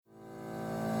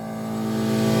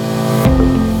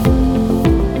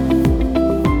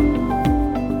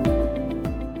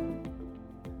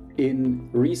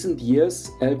recent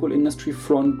years, alcohol industry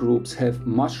front groups have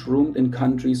mushroomed in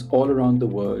countries all around the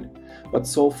world. But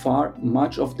so far,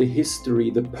 much of the history,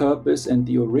 the purpose and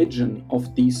the origin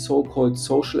of these so-called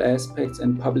social aspects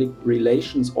and public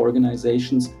relations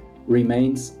organizations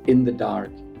remains in the dark.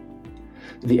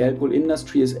 The alcohol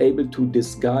industry is able to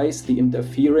disguise the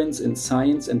interference in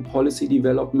science and policy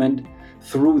development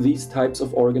through these types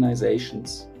of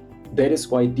organizations. That is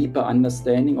why deeper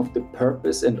understanding of the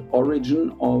purpose and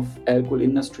origin of alcohol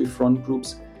industry front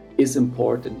groups is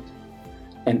important.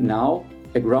 And now,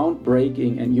 a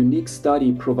groundbreaking and unique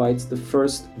study provides the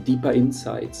first deeper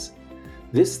insights.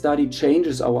 This study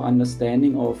changes our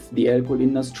understanding of the alcohol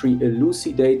industry,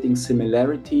 elucidating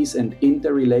similarities and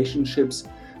interrelationships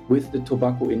with the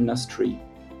tobacco industry.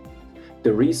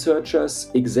 The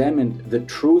researchers examined the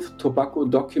Truth Tobacco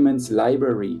Documents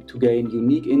library to gain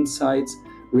unique insights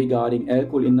regarding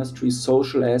alcohol industry's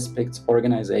social aspects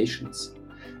organizations.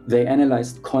 They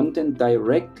analyzed content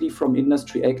directly from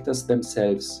industry actors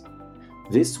themselves.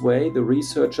 This way, the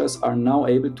researchers are now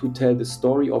able to tell the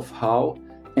story of how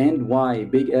and why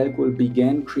Big Alcohol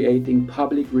began creating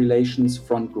public relations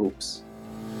front groups.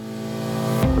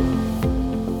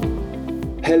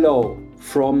 Hello,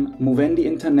 from Movendi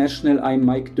International, I'm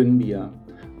Mike Dünbier.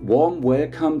 Warm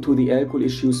welcome to the Alcohol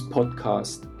Issues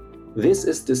podcast. This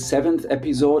is the 7th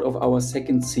episode of our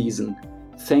 2nd season.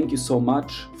 Thank you so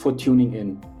much for tuning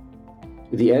in.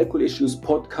 The Alcohol Issues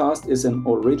podcast is an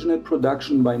original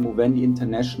production by Movendi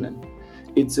International.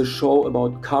 It's a show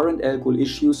about current alcohol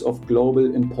issues of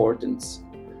global importance.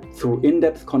 Through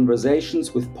in-depth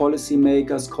conversations with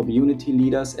policymakers, community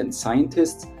leaders, and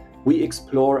scientists, we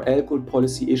explore alcohol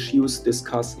policy issues,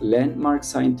 discuss landmark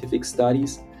scientific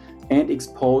studies, and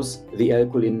expose the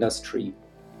alcohol industry.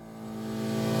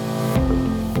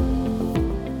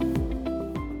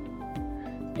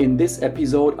 In this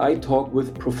episode, I talk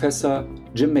with Professor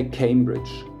Jim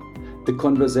McCambridge. The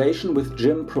conversation with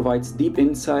Jim provides deep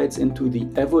insights into the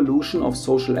evolution of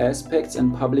social aspects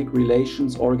and public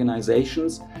relations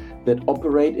organizations that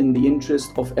operate in the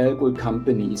interest of alcohol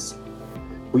companies.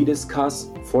 We discuss,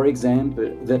 for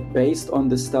example, that based on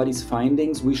the study's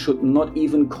findings, we should not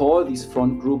even call these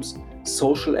front groups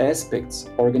social aspects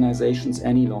organizations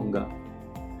any longer.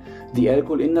 The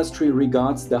alcohol industry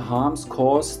regards the harms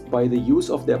caused by the use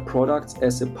of their products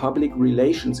as a public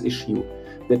relations issue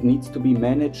that needs to be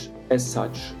managed as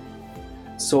such.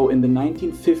 So in the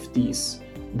 1950s,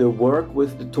 the work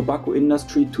with the tobacco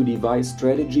industry to devise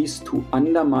strategies to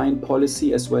undermine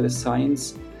policy as well as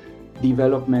science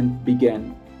development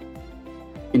began.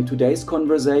 In today's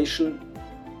conversation,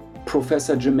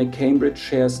 Professor Jim McCambridge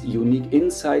shares unique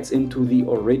insights into the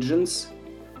origins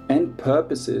and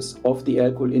purposes of the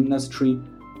alcohol industry,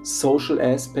 social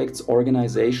aspects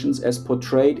organizations as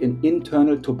portrayed in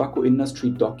internal tobacco industry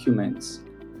documents.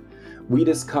 We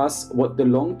discuss what the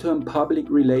long-term public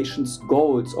relations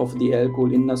goals of the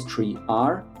alcohol industry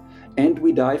are, and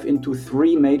we dive into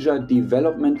 3 major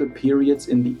developmental periods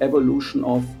in the evolution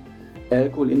of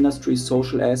alcohol industry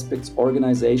social aspects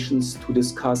organizations to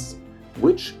discuss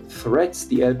which threats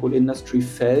the alcohol industry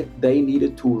felt they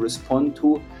needed to respond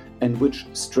to and which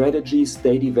strategies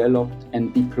they developed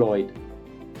and deployed.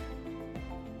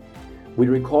 We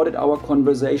recorded our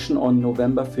conversation on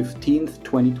November 15th,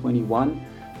 2021,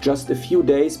 just a few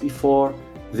days before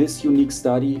this unique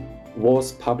study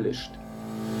was published.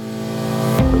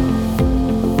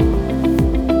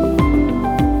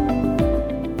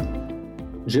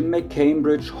 Jim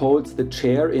McCambridge holds the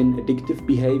chair in addictive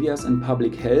behaviors and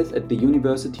public health at the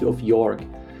University of York.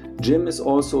 Jim is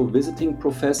also visiting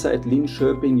professor at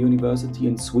Linköping University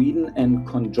in Sweden and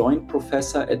conjoint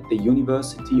professor at the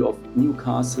University of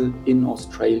Newcastle in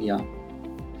Australia.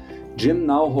 Jim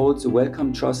now holds a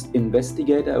Wellcome Trust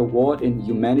Investigator Award in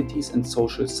Humanities and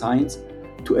Social Science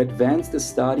to advance the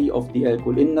study of the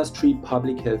alcohol industry,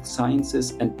 public health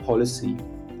sciences, and policy.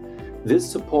 This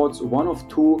supports one of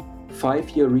 2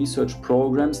 5-year research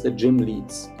programs that Jim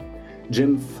leads.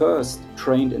 Jim first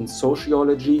trained in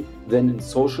sociology, then in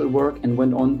social work, and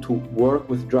went on to work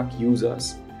with drug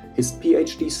users. His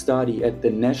PhD study at the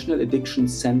National Addiction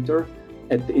Center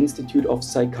at the Institute of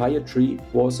Psychiatry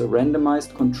was a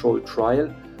randomized controlled trial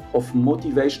of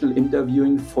motivational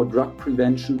interviewing for drug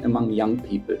prevention among young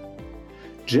people.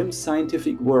 Jim's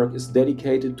scientific work is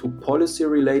dedicated to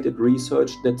policy-related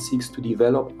research that seeks to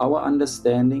develop our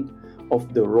understanding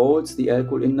of the roles the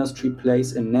alcohol industry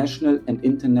plays in national and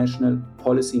international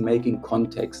policy-making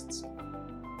contexts.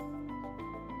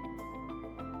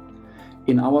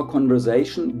 In our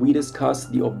conversation, we discuss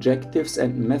the objectives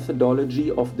and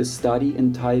methodology of the study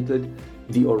entitled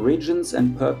The Origins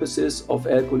and Purposes of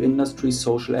Alcohol Industry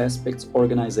Social Aspects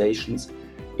Organizations,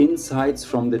 Insights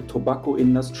from the Tobacco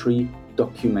Industry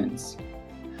Documents.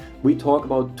 We talk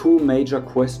about two major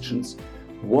questions.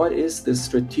 What is the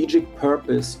strategic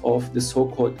purpose of the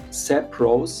so-called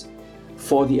SAPROs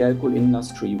for the alcohol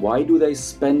industry? Why do they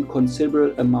spend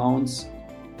considerable amounts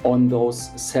on those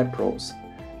SAPROs?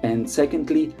 And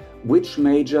secondly, which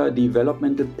major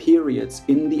developmental periods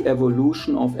in the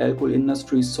evolution of alcohol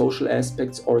industry social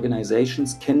aspects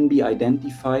organizations can be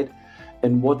identified,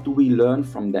 and what do we learn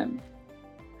from them?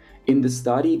 In the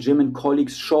study, Jim and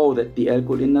colleagues show that the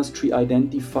alcohol industry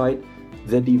identified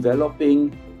the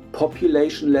developing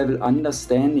population-level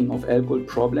understanding of alcohol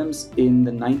problems in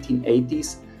the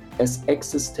 1980s as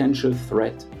existential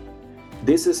threat.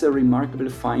 This is a remarkable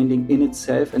finding in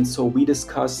itself, and so we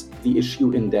discuss the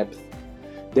issue in depth.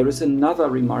 There is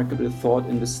another remarkable thought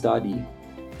in the study,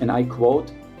 and I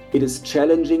quote, "It is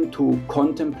challenging to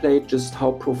contemplate just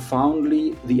how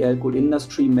profoundly the alcohol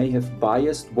industry may have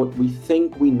biased what we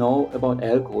think we know about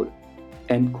alcohol,"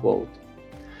 end quote.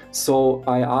 So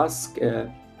I ask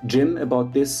Jim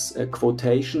about this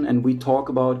quotation, and we talk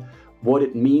about what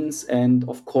it means and,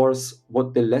 of course,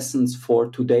 what the lessons for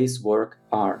today's work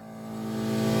are.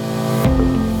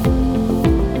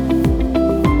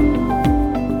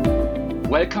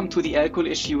 Welcome to the Alcohol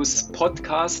Issues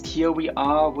podcast. Here we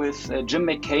are with Jim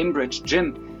McCambridge.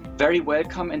 Jim, very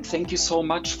welcome, and thank you so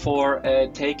much for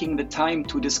taking the time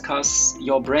to discuss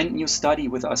your brand new study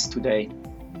with us today.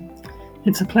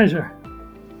 It's a pleasure.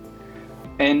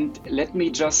 And let me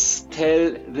just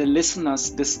tell the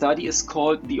listeners, the study is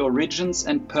called The Origins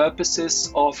and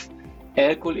Purposes of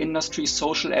Alcohol Industry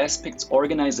Social Aspects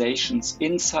Organizations,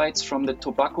 Insights from the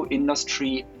Tobacco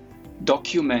Industry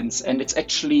Documents. And it's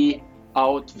actually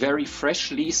out very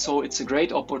freshly, so it's a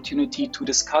great opportunity to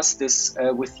discuss this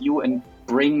with you and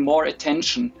bring more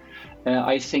attention,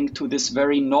 I think, to this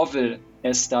very novel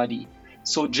study.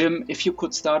 So Jim, if you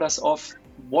could start us off,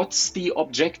 what's the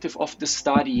objective of the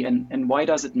study and why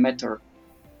does it matter?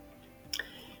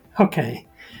 Okay.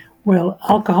 Well,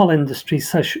 alcohol industry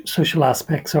social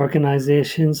aspects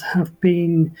organizations have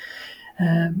been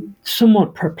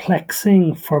somewhat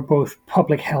perplexing for both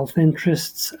public health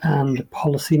interests and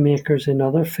policymakers in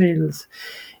other fields,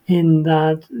 in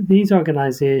that these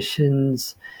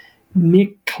organizations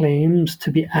make claims to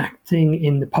be acting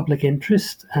in the public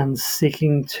interest and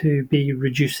seeking to be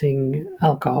reducing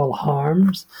alcohol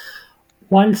harms,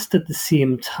 whilst at the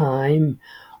same time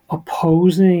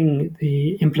opposing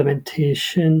the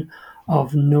implementation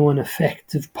of known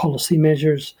effective policy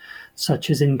measures such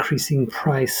as increasing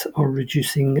price or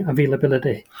reducing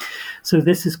availability. So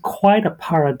this is quite a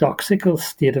paradoxical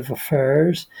state of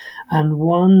affairs, and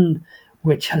one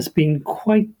which has been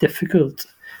quite difficult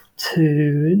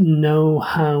to know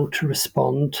how to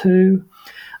respond to.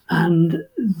 And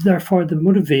therefore, the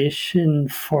motivation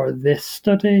for this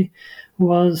study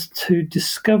was to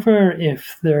discover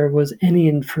if there was any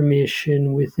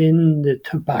information within the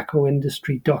Tobacco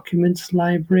Industry Documents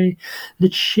Library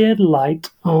that shed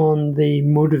light on the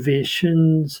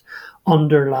motivations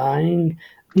underlying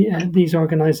these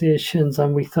organizations.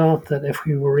 And we thought that if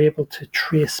we were able to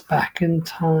trace back in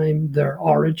time their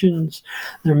origins,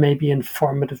 there may be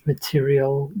informative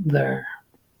material there.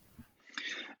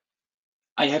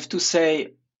 I have to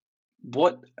say,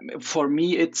 for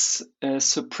me, it's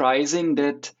surprising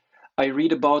that I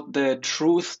read about the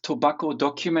Truth Tobacco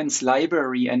Documents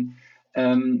Library.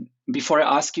 And before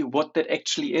I ask you what that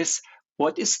actually is,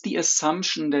 what is the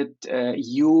assumption that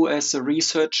you as a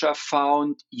researcher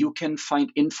found you can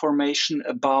find information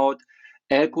about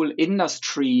alcohol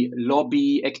industry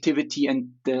lobby activity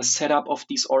and the setup of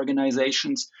these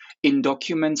organizations in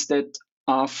documents that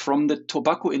are from the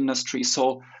tobacco industry?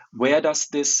 So where does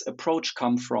this approach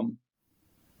come from?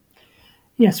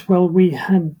 Yes, well, we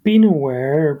had been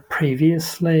aware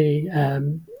previously,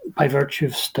 by virtue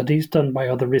of studies done by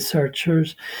other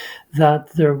researchers,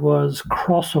 that there was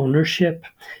cross-ownership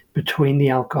between the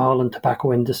alcohol and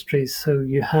tobacco industries. So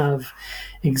you have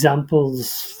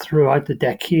examples throughout the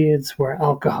decades where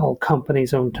alcohol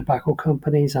companies own tobacco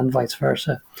companies and vice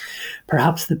versa.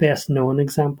 Perhaps the best known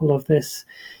example of this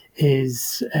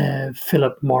is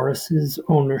Philip Morris's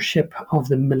ownership of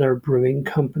the Miller Brewing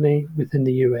Company within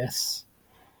the US.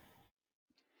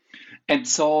 And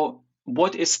so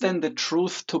what is then the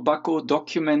Truth Tobacco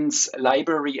Documents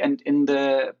Library? And in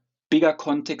the bigger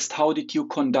context, how did you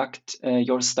conduct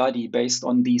your study based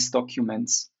on these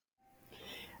documents?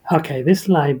 Okay, this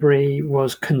library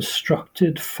was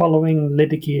constructed following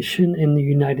litigation in the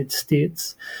United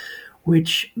States,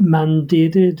 which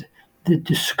mandated the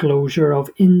disclosure of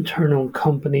internal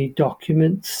company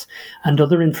documents and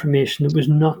other information that was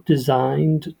not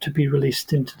designed to be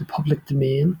released into the public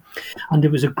domain. And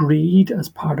it was agreed as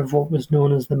part of what was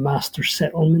known as the Master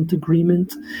Settlement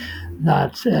Agreement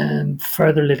that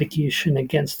further litigation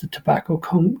against the tobacco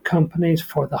companies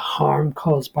for the harm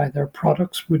caused by their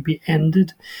products would be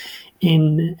ended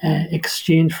in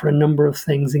exchange for a number of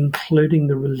things, including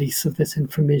the release of this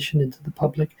information into the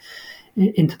public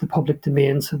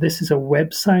domain. So this is a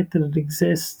website that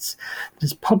exists, that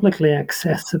is publicly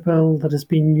accessible, that has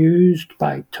been used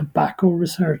by tobacco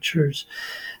researchers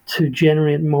to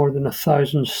generate more than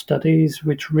 1,000 studies,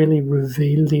 which really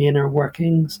reveal the inner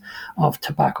workings of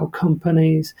tobacco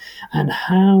companies and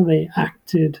how they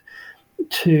acted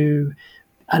to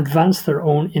advance their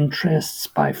own interests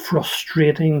by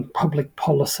frustrating public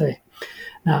policy.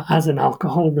 Now, as an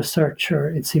alcohol researcher,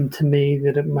 it seemed to me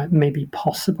that it may be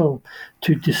possible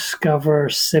to discover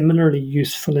similarly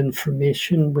useful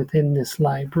information within this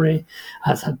library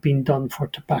as had been done for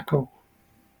tobacco.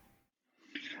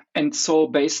 And so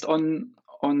based on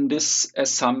this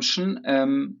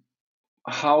assumption,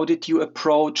 how did you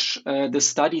approach the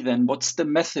study then? What's the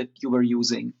method you were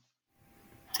using?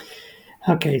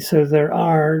 Okay, so there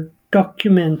are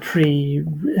documentary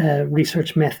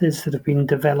research methods that have been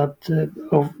developed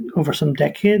over some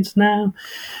decades now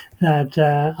that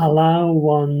allow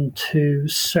one to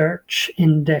search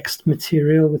indexed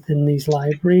material within these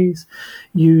libraries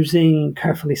using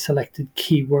carefully selected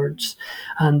keywords.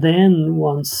 And then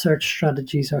once search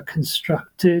strategies are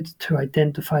constructed to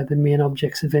identify the main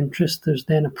objects of interest, there's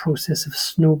then a process of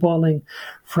snowballing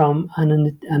from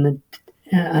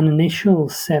an initial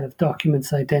set of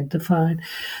documents identified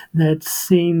that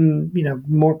seem,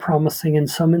 more promising in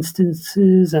some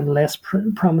instances and less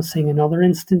promising in other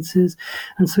instances.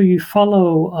 And so you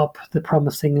follow up the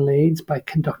promising leads by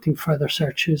conducting further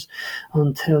searches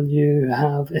until you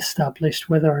have established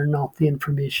whether or not the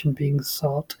information being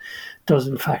sought does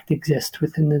in fact exist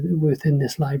within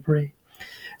this library.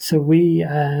 So we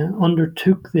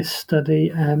undertook this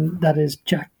study. That is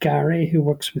Jack Gary, who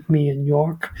works with me in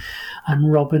York,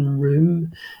 and Robin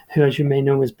Room, who, as you may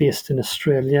know, is based in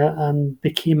Australia and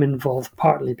became involved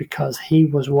partly because he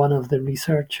was one of the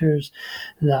researchers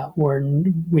that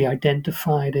we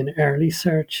identified in early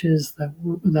searches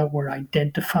that were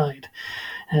identified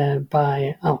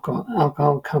by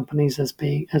alcohol companies as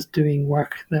doing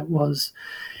work that was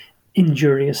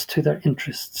injurious to their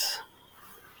interests.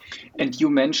 And you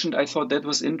mentioned, I thought that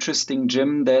was interesting,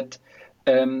 Jim, that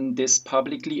this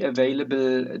publicly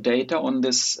available data on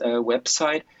this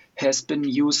website has been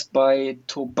used by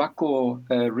tobacco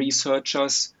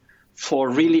researchers for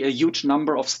really a huge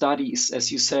number of studies,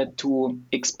 as you said, to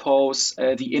expose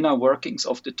the inner workings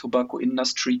of the tobacco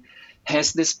industry.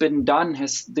 Has this been done?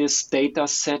 Has this data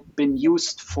set been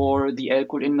used for the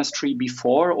alcohol industry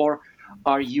before, or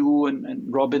are you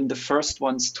and Robin the first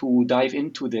ones to dive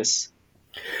into this?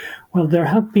 Well, there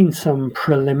have been some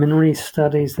preliminary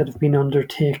studies that have been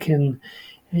undertaken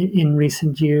in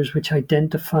recent years which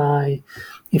identify,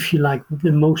 if you like,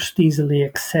 the most easily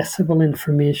accessible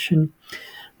information.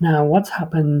 Now, what's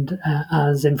happened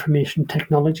as information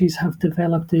technologies have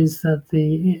developed is that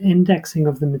the indexing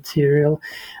of the material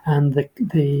and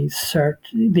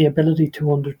the ability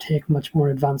to undertake much more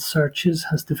advanced searches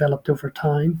has developed over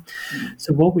time.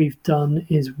 So what we've done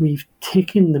is we've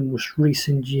taken the most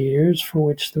recent years for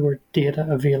which there were data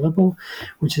available,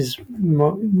 which is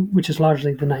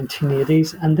largely the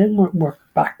 1980s, and then worked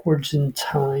backwards in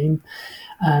time.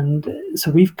 And so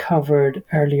we've covered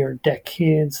earlier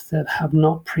decades that have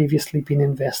not previously been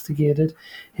investigated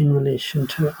in relation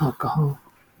to alcohol.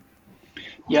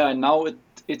 Yeah, and now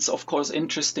it's of course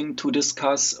interesting to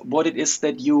discuss what it is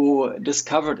that you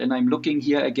discovered. And I'm looking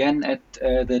here again at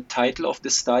the title of the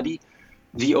study,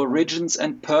 The Origins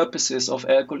and Purposes of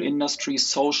Alcohol Industry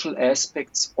Social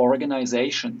Aspects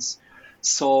Organizations.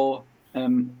 So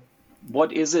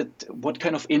what is it? What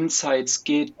kind of insights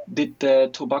did the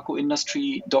tobacco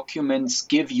industry documents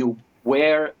give you?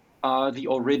 Where are the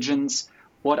origins?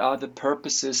 What are the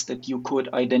purposes that you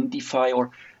could identify, or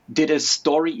did a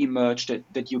story emerge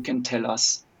that you can tell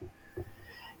us?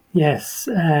 Yes.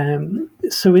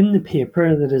 So in the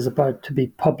paper that is about to be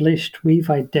published,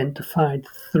 we've identified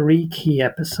 3 key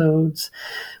episodes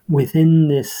within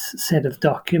this set of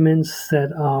documents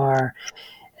that are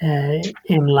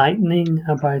enlightening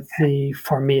about the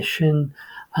formation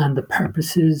and the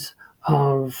purposes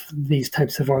of these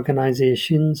types of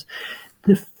organizations.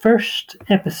 The first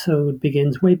episode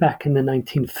begins way back in the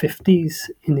 1950s,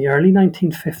 in the early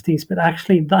 1950s, but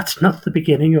actually that's not the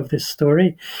beginning of this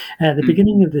story. The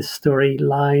beginning of this story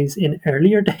lies in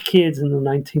earlier decades, in the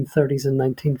 1930s and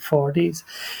 1940s,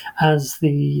 as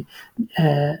the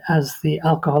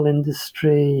alcohol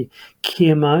industry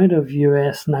came out of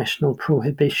US national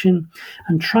prohibition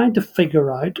and tried to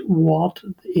figure out what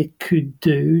it could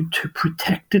do to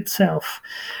protect itself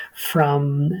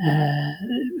from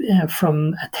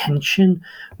attention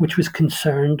which was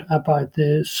concerned about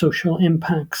the social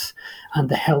impacts and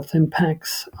the health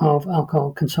impacts of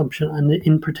alcohol consumption, and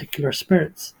in particular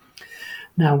spirits.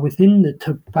 Now, within the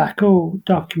tobacco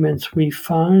documents, we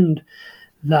found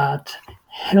that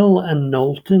Hill and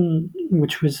Knowlton,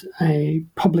 which was a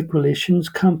public relations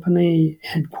company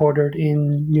headquartered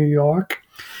in New York,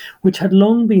 which had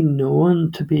long been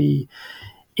known to be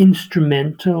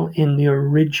instrumental in the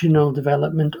original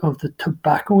development of the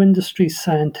tobacco industry's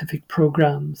scientific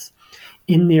programs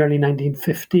in the early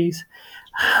 1950s,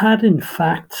 had in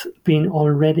fact been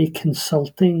already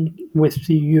consulting with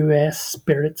the US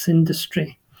spirits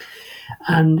industry.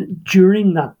 And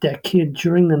during that decade,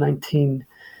 during the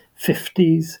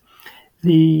 1950s,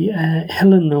 the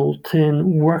Hill and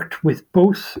Knowlton worked with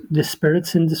both the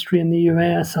spirits industry in the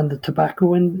US and the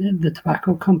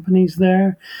tobacco companies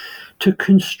there to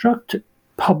construct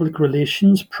public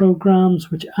relations programs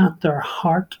which at their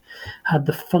heart had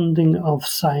the funding of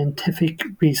scientific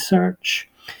research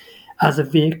as a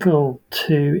vehicle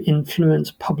to influence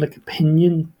public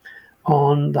opinion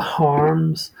on the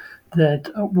harms that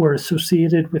were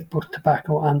associated with both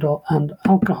tobacco and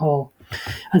alcohol.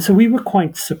 And so we were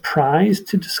quite surprised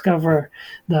to discover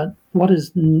that what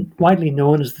is widely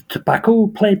known as the tobacco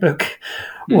playbook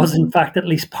was in fact at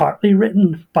least partly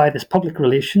written by this public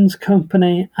relations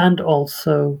company and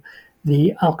also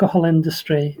the alcohol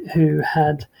industry who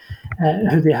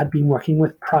they had been working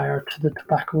with prior to the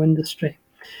tobacco industry.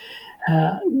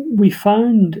 We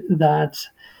found that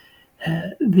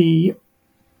the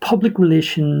public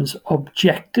relations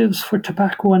objectives for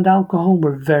tobacco and alcohol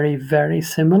were very, very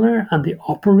similar, and the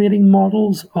operating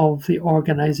models of the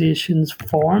organizations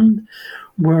formed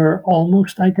were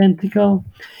almost identical.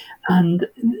 And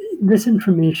this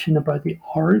information about the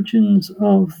origins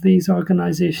of these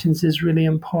organizations is really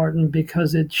important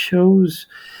because it shows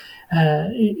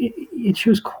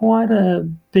quite a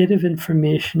bit of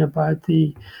information about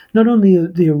not only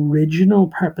the original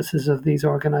purposes of these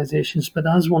organizations, but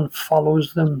as one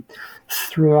follows them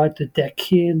throughout the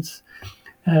decades,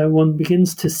 one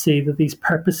begins to see that these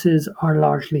purposes are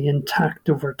largely intact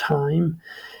over time,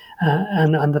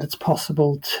 and that it's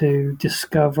possible to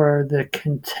discover the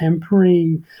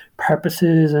contemporary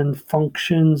purposes and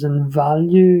functions and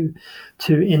value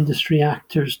to industry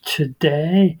actors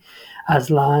today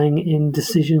as lying in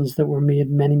decisions that were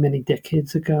made many, many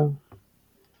decades ago.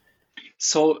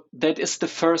 So that is the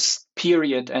first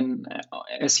period, and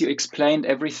as you explained,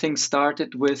 everything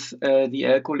started with the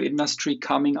alcohol industry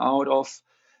coming out of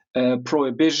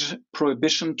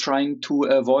prohibition, trying to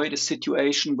avoid a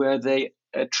situation where they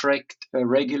attract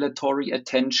regulatory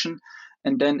attention.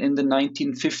 And then in the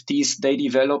 1950s, they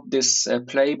developed this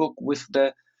playbook with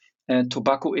the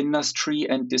tobacco industry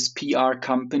and this PR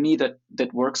company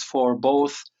that works for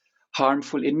both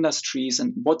harmful industries.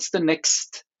 And what's the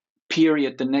next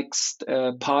period, the next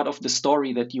part of the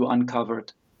story that you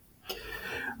uncovered?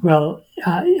 Well,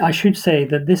 I should say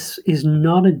that this is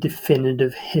not a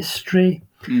definitive history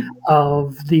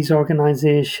of these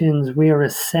organizations. We are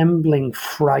assembling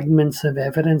fragments of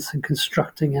evidence and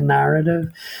constructing a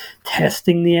narrative,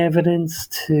 testing the evidence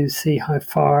to see how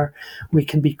far we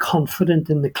can be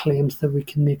confident in the claims that we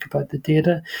can make about the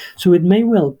data. So it may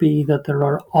well be that there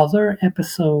are other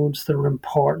episodes that are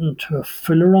important to a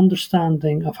fuller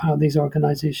understanding of how these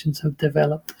organizations have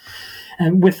developed.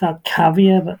 And with that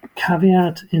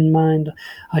caveat in mind,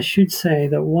 I should say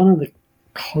that one of the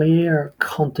clear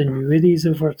continuities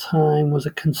over time was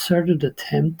a concerted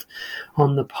attempt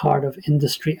on the part of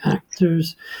industry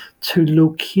actors to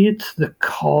locate the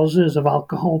causes of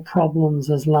alcohol problems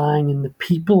as lying in the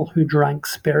people who drank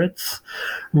spirits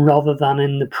rather than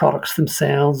in the products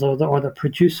themselves or the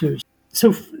producers.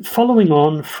 So following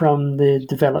on from the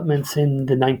developments in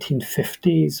the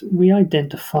 1950s, we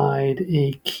identified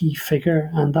a key figure,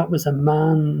 and that was a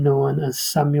man known as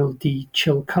Samuel D.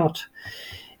 Chilcott.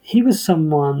 He was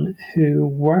someone who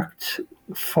worked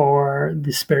for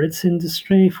the spirits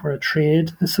industry, for a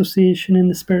trade association in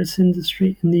the spirits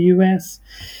industry in the US.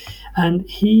 And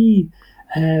he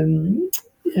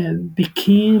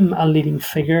became a leading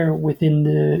figure within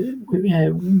the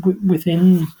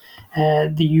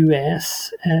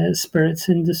U.S. Spirits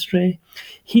industry.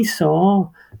 He saw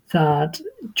that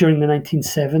during the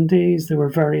 1970s there were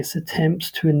various attempts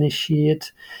to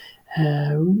initiate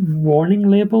warning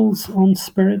labels on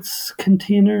spirits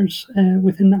containers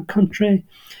within that country.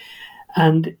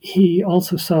 And he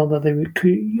also saw that they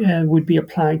would be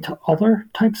applied to other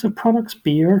types of products,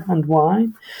 beer and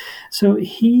wine. So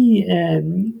he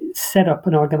set up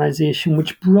an organization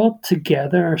which brought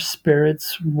together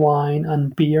spirits, wine,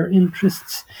 and beer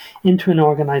interests into an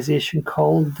organization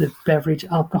called the Beverage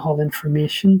Alcohol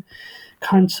Information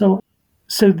Council.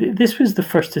 So this was the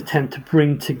first attempt to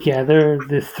bring together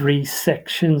the three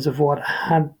sections of what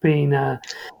had been a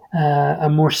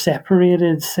more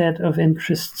separated set of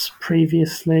interests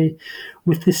previously,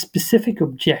 with the specific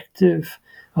objective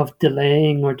of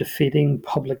delaying or defeating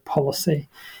public policy.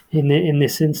 In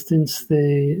this instance,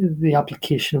 the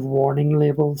application of warning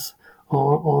labels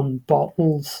on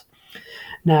bottles.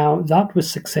 Now, that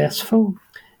was successful.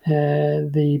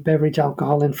 The Beverage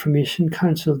Alcohol Information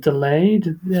Council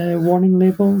delayed warning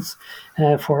labels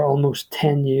for almost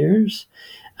 10 years.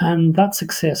 And that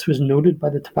success was noted by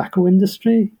the tobacco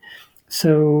industry.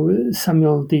 So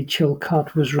Samuel D.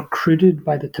 Chilcott was recruited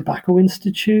by the Tobacco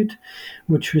Institute,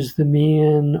 which was the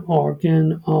main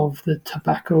organ of the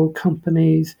tobacco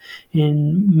companies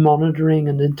in monitoring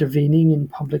and intervening in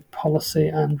public policy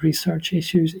and research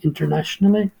issues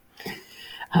internationally.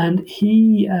 And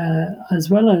he, as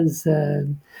well as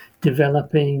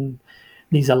developing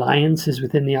these alliances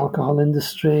within the alcohol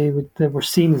industry that were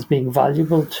seen as being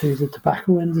valuable to the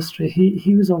tobacco industry,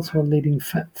 he was also a leading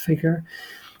figure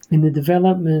in the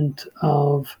development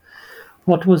of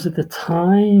what was at the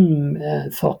time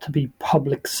thought to be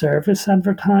public service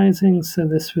advertising. So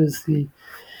this was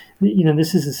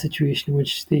this is a situation in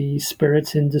which the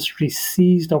spirits industry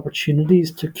seized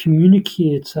opportunities to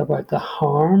communicate about the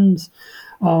harms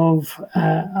of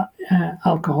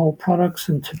alcohol products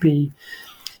and to be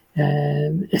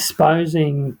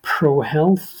espousing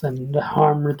pro-health and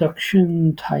harm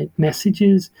reduction type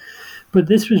messages. But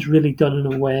this was really done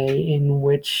in a way in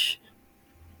which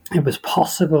it was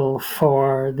possible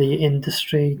for the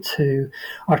industry to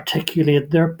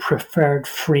articulate their preferred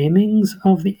framings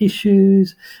of the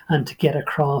issues and to get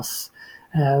across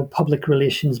public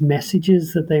relations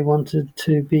messages that they wanted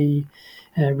to be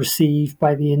received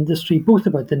by the industry, both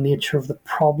about the nature of the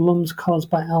problems caused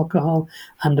by alcohol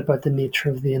and about the nature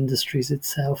of the industries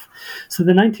itself. So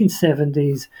the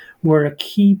 1970s were a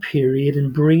key period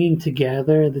in bringing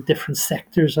together the different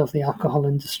sectors of the alcohol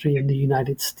industry in the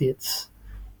United States.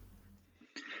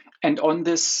 And on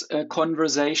this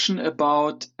conversation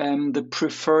about the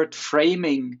preferred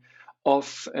framing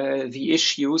of the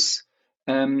issues,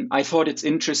 I thought it's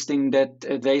interesting that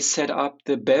they set up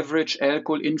the Beverage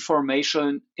Alcohol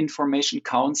Information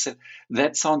Council.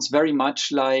 That sounds very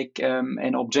much like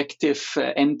an objective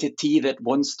entity that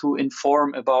wants to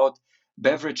inform about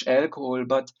beverage alcohol.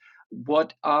 But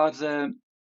what are the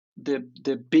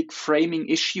big framing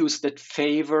issues that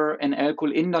favor an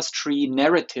alcohol industry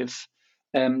narrative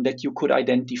that you could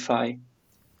identify?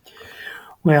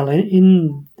 Well,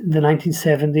 in the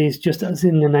 1970s, just as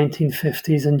in the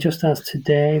 1950s, and just as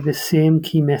today, the same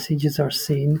key messages are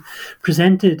seen,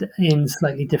 presented in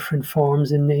slightly different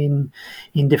forms in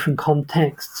different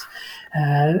contexts.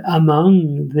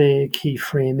 Among the key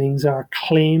framings are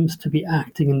claims to be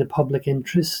acting in the public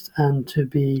interest and to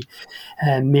be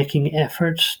making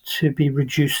efforts to be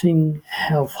reducing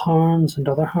health harms and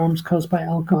other harms caused by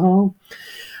alcohol.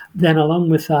 Then along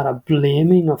with that, a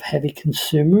blaming of heavy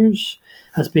consumers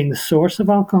as being the source of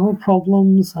alcohol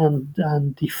problems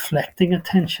and deflecting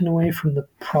attention away from the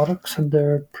products and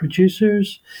their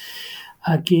producers.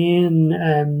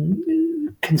 Again,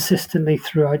 consistently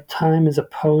throughout time is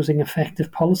opposing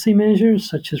effective policy measures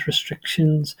such as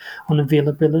restrictions on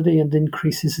availability and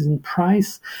increases in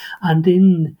price. And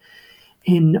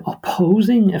in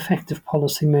opposing effective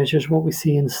policy measures, what we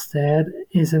see instead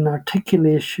is an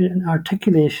articulation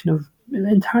of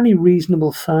entirely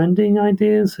reasonable sounding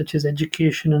ideas such as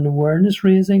education and awareness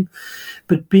raising,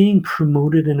 but being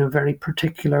promoted in a very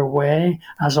particular way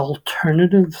as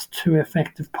alternatives to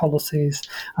effective policies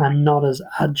and not as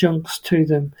adjuncts to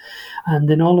them. And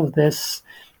in all of this,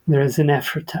 there is an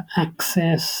effort to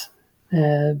access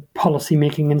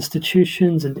policy-making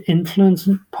institutions and influence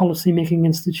policy-making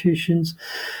institutions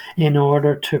in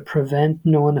order to prevent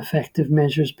non-effective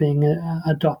measures being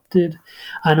adopted.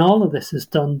 And all of this is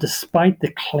done despite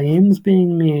the claims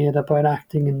being made about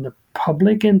acting in the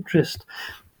public interest.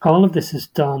 All of this is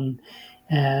done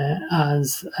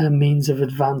as a means of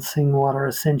advancing what are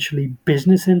essentially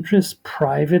business interests,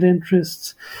 private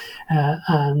interests,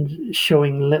 and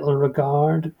showing little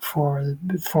regard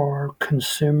for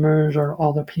consumers or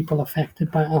other people affected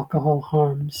by alcohol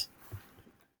harms.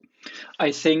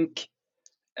 I think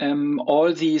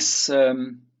all these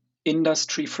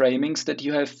industry framings that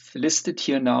you have listed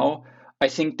here now, I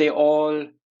think they all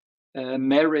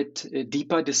merit a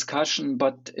deeper discussion,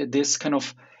 but this kind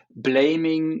of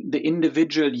blaming the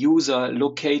individual user,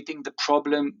 locating the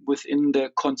problem within the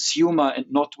consumer and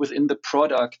not within the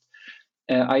product,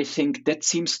 I think that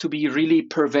seems to be really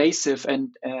pervasive.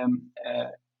 And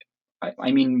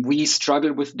I mean, we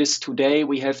struggle with this today.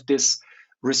 We have this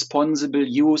responsible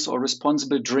use or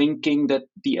responsible drinking that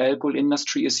the alcohol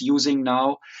industry is using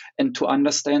now. And to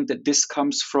understand that this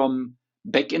comes from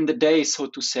back in the day, so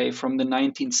to say, from the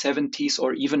 1970s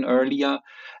or even earlier,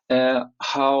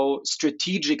 how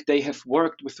strategic they have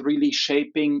worked with really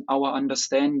shaping our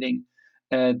understanding.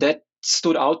 That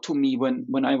stood out to me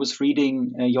when I was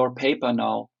reading your paper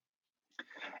now.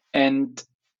 And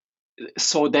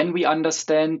so then we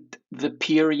understand the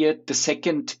period, the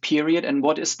second period, and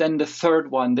what is then the third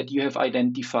one that you have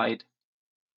identified?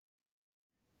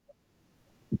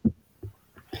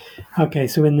 Okay,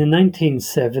 so in the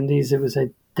 1970s, it was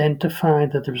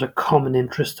identified that there was a common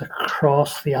interest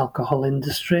across the alcohol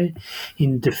industry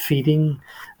in defeating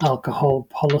alcohol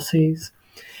policies.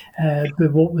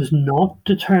 But what was not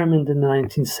determined in the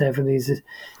 1970s is,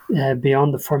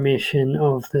 beyond the formation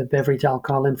of the Beverage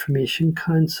Alcohol Information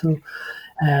Council,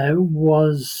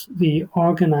 was the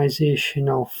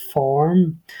organizational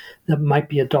form that might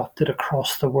be adopted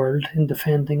across the world in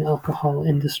defending alcohol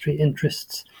industry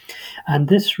interests. And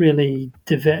this really,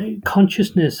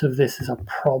 consciousness of this as a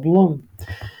problem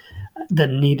that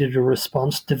needed a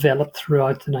response developed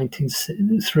throughout the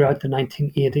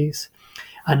 1980s,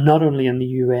 and not only in the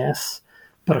US,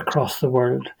 but across the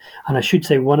world. And I should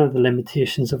say one of the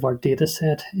limitations of our data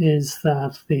set is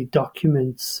that the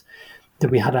documents that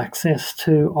we had access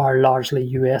to are largely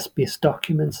US-based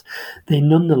documents. They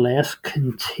nonetheless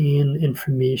contain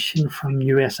information from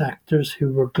US actors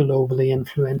who were globally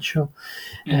influential,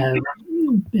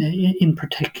 in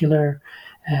particular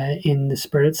in the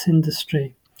spirits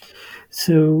industry.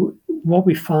 So what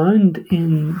we found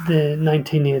in the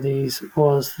 1980s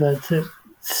was that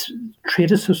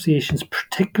trade associations,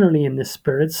 particularly in the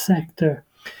spirits sector,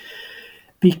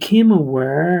 became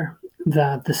aware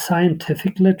that the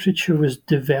scientific literature was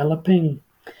developing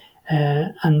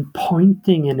and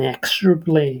pointing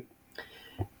inexorably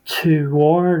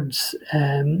towards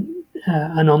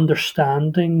an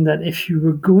understanding that if you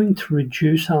were going to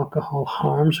reduce alcohol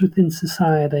harms within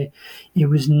society, it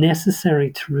was necessary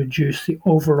to reduce the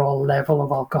overall level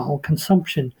of alcohol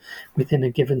consumption within a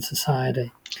given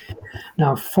society.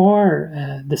 Now, for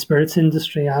the spirits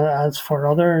industry, as for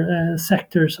other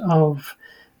sectors of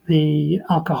the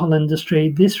alcohol industry,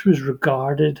 this was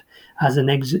regarded as an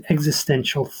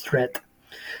existential threat.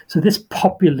 So this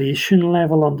population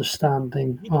level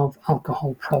understanding of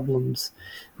alcohol problems,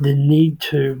 the need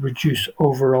to reduce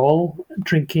overall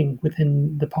drinking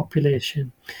within the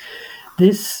population,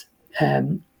 this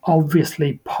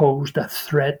obviously posed a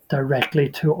threat directly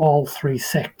to all three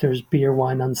sectors, beer,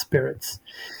 wine and spirits.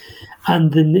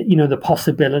 And the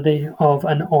possibility of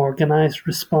an organized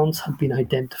response had been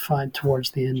identified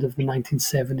towards the end of the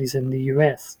 1970s in the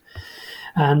US.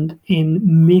 And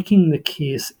in making the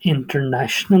case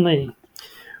internationally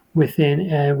within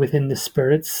the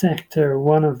spirits sector,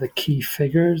 one of the key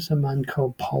figures, a man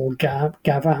called Paul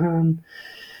Gavahan,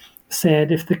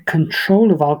 said if the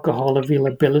control of alcohol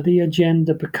availability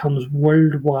agenda becomes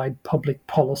worldwide public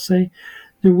policy,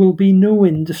 there will be no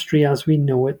industry as we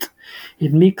know it.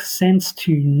 It makes sense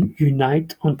to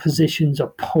unite on positions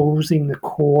opposing the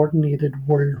coordinated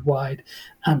worldwide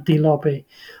anti-lobby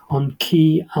on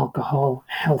key alcohol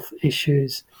health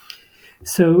issues.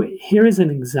 So here is an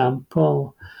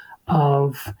example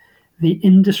of the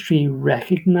industry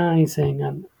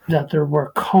recognizing that there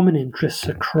were common interests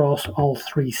across all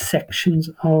three sections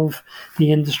of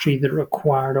the industry that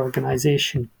required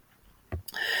organization.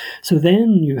 So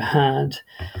then you had,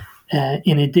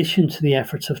 in addition to the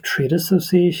efforts of trade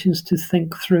associations to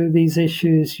think through these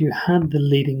issues, you had the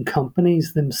leading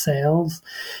companies themselves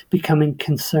becoming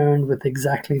concerned with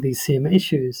exactly these same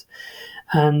issues.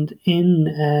 And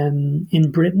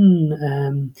in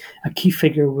Britain, a key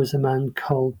figure was a man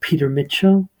called Peter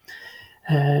Mitchell,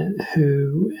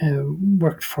 who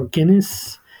worked for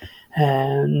Guinness,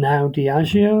 now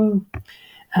Diageo.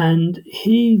 And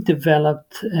he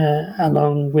developed,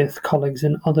 along with colleagues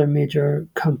in other major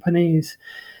companies,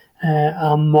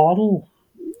 a model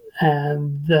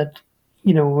that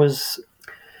was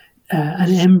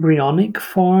an embryonic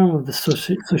form of the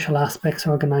social aspects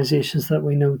organizations that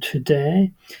we know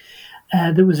today,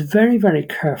 that was very, very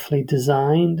carefully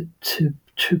designed to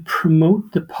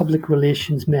promote the public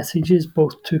relations messages,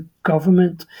 both to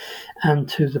government and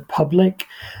to the public,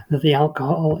 that the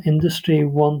alcohol industry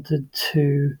wanted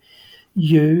to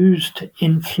use to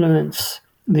influence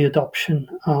the adoption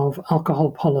of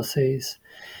alcohol policies.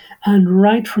 And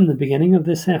right from the beginning of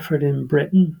this effort in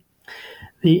Britain,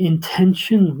 the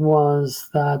intention was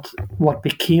that what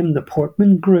became the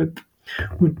Portman Group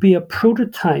would be a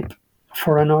prototype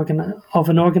for an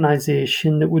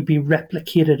organization that would be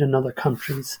replicated in other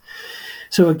countries.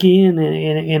 So again,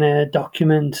 in a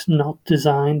document not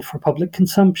designed for public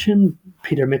consumption,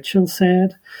 Peter Mitchell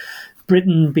said,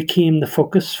 Britain became the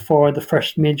focus for the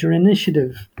first major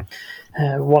initiative.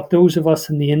 What those of us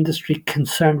in the industry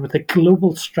concerned with a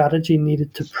global strategy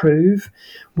needed to prove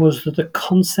was that the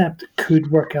concept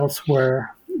could work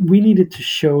elsewhere. We needed to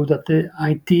show that the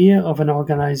idea of an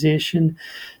organization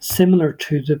similar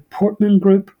to the Portman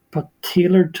Group, but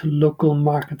tailored to local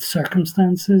market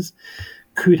circumstances,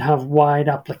 could have wide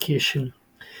application.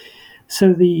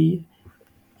 So the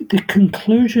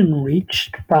conclusion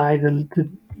reached by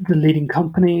the leading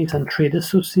companies and trade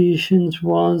associations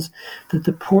was that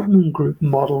the Portman Group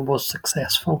model was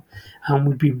successful and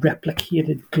would be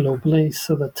replicated globally,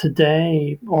 so that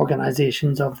today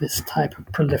organizations of this type have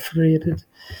proliferated,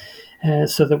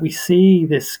 so that we see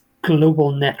this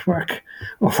global network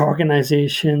of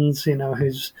organizations,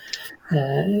 whose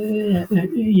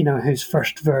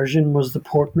first version was the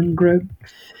Portman Group,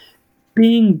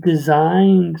 being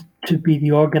designed to be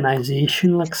the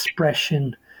organizational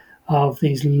expression of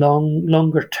these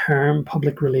longer-term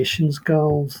public relations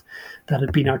goals that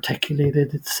had been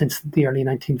articulated since the early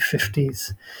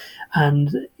 1950s.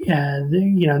 And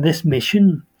this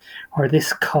mission or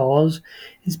this cause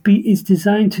is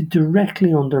designed to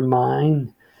directly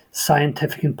undermine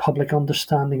scientific and public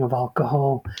understanding of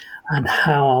alcohol and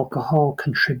how alcohol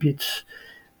contributes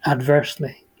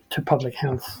adversely to public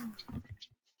health.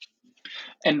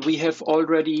 And we have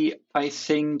already, I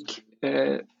think,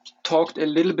 talked a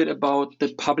little bit about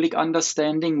the public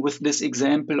understanding with this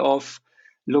example of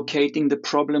locating the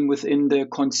problem within the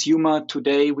consumer.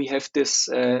 Today, we have this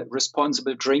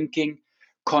responsible drinking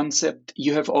concept.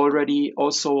 You have already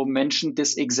also mentioned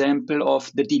this example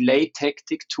of the delay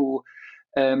tactic to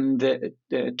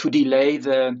delay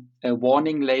the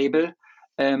warning label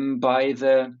by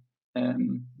the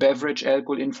Beverage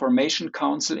Alcohol Information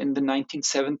Council in the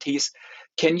 1970s.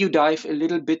 Can you dive a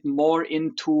little bit more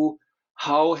into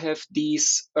how have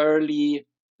these early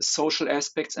social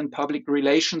aspects and public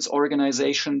relations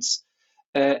organizations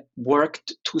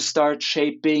worked to start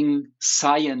shaping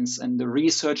science and the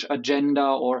research agenda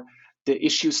or the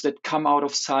issues that come out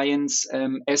of science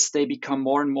as they become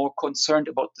more and more concerned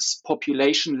about this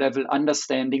population level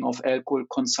understanding of alcohol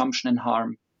consumption and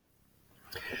harm?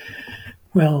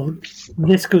 Well,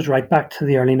 this goes right back to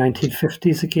the early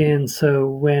 1950s again. So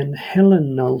when Hill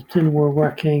and Knowlton were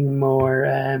working more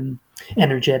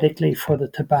energetically for the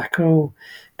tobacco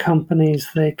companies,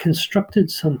 they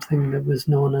constructed something that was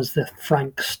known as the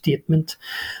Frank Statement.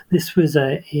 This was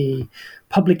a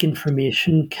public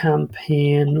information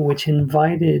campaign which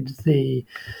invited the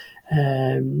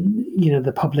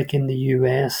public in the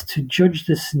US to judge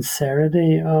the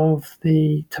sincerity of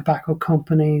the tobacco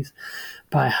companies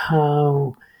by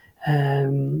how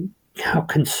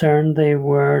concerned they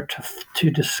were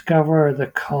to discover the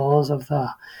cause of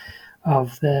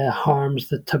the harms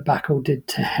that tobacco did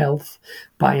to health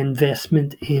by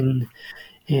investment in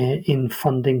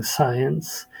funding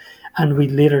science. And we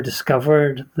later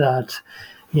discovered that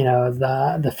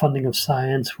the funding of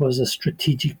science was a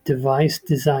strategic device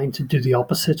designed to do the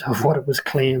opposite of what it was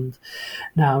claimed.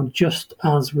 Now, just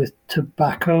as with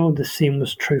tobacco, the same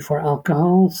was true for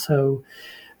alcohol. So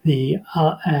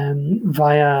via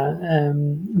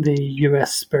the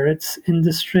US spirits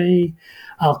industry,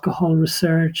 alcohol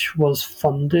research was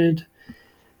funded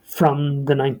from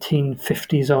the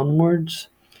 1950s onwards,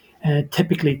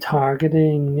 typically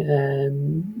targeting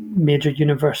major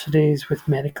universities with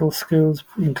medical schools,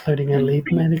 including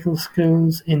elite medical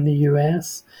schools in the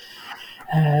US.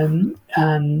 And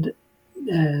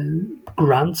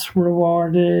grants were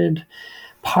awarded,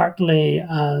 partly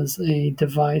as a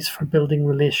device for building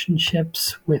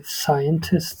relationships with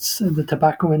scientists. The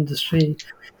tobacco industry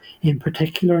in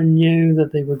particular knew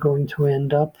that they were going to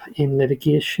end up in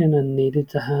litigation and needed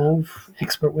to have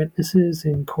expert witnesses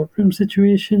in courtroom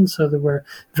situations. So there were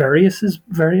various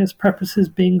purposes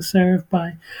being served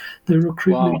by the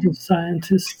recruitment of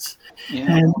scientists.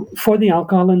 Yeah. For the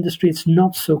alcohol industry, it's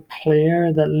not so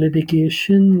clear that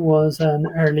litigation was an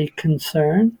early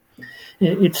concern.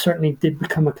 It certainly did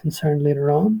become a concern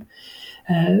later on.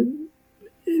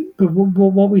 But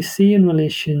what we see in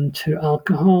relation to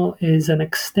alcohol is an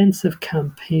extensive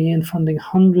campaign funding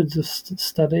hundreds of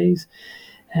studies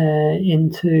from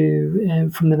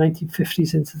the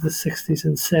 1950s into the 60s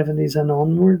and 70s and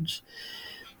onwards.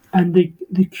 And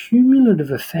the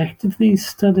cumulative effect of these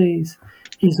studies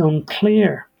is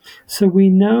unclear. So we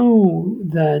know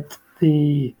that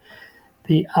the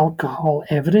alcohol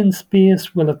evidence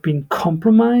base will have been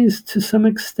compromised to some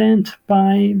extent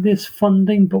by this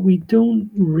funding, but we don't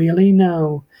really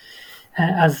know,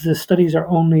 as the studies are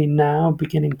only now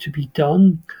beginning to be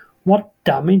done, what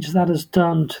damage that has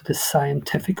done to the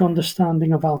scientific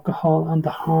understanding of alcohol and the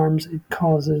harms it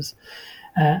causes.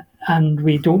 And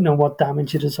we don't know what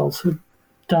damage it has also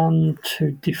done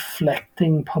to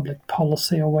deflecting public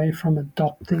policy away from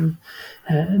adopting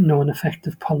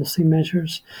non-effective policy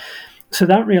measures. So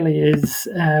that really is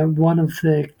one of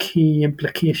the key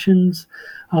implications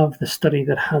of the study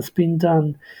that has been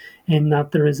done, in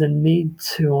that there is a need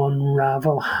to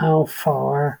unravel how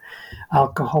far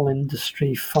alcohol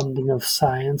industry funding of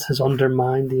science has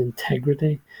undermined the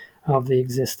integrity of the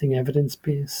existing evidence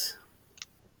base.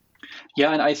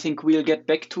 Yeah, and I think we'll get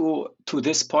back to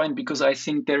this point, because I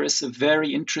think there is a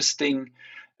very interesting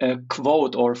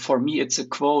quote, or for me it's a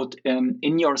quote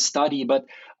in your study, but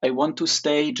I want to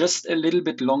stay just a little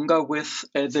bit longer with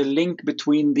the link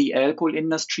between the alcohol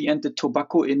industry and the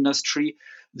tobacco industry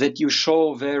that you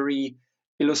show very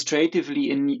illustratively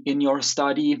in your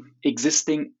study,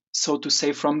 existing, so to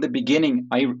say, from the beginning.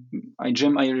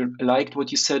 Jim, I liked what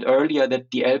you said earlier,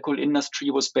 that the alcohol industry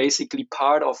was basically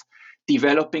part of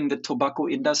developing the tobacco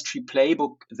industry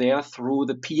playbook there through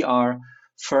the PR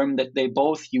firm that they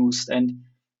both used. And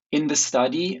in the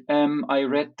study, I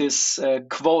read this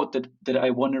quote that I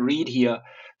want to read here.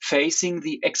 Facing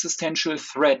the existential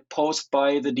threat posed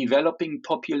by the developing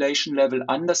population level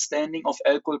understanding of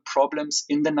alcohol problems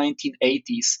in the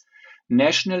 1980s,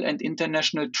 national and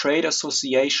international trade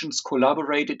associations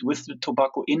collaborated with the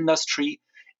tobacco industry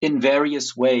in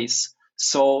various ways.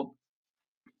 So,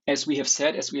 as we have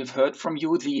said, as we have heard from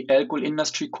you, the alcohol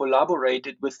industry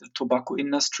collaborated with the tobacco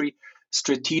industry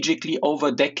strategically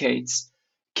over decades.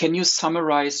 Can you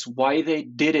summarize why they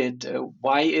did it?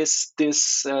 Why is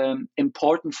this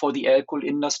important for the alcohol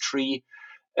industry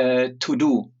to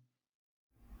do?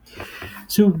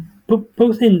 So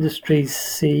both industries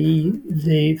see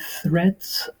the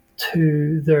threats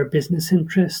to their business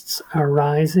interests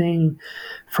arising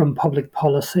from public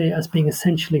policy as being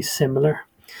essentially similar.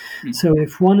 Mm-hmm. So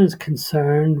if one is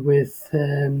concerned with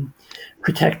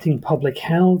protecting public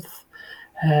health,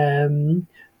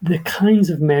 the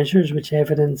kinds of measures which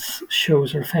evidence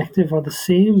shows are effective are the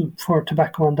same for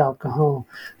tobacco and alcohol.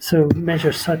 So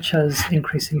measures such as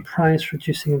increasing price,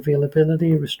 reducing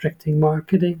availability, restricting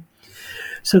marketing.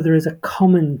 So there is a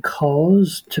common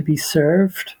cause to be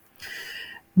served.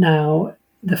 Now,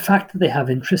 the fact that they have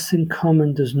interests in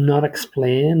common does not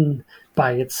explain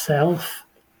by itself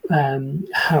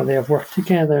how they have worked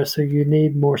together. So you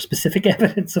need more specific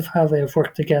evidence of how they have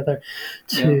worked together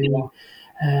to...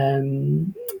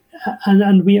 And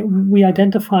we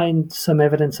identified some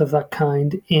evidence of that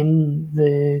kind in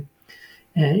the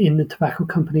tobacco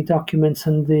company documents,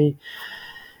 and the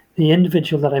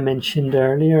individual that I mentioned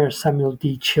earlier, Samuel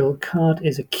D. Chilcott,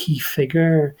 is a key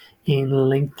figure in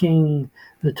linking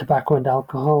the tobacco and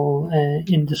alcohol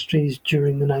industries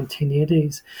during the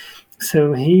 1980s.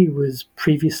 So he was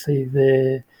previously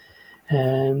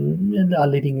a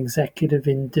leading executive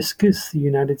in DISCUS, the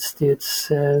United States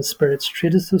Spirits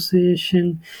Trade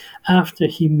Association. After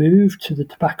he moved to the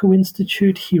Tobacco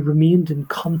Institute, he remained in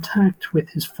contact with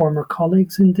his former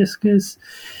colleagues in DISCUS.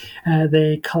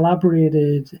 They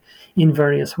collaborated in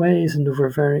various ways and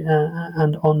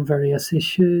on various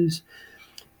issues,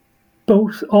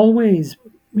 both always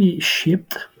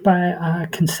shaped by a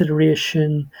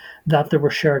consideration that there were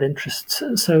shared interests.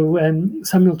 So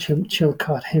Samuel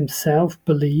Chilcott himself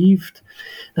believed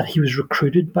that he was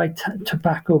recruited by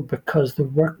tobacco because the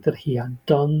work that he had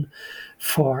done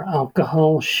for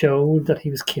alcohol showed that he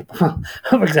was capable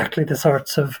of exactly the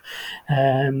sorts of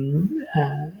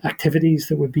activities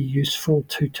that would be useful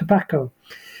to tobacco.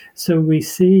 So we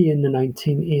see in the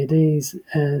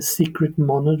 1980s secret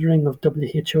monitoring of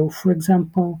WHO, for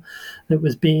example, that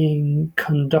was being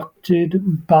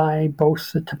conducted by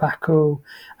both the tobacco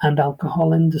and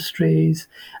alcohol industries,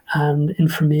 and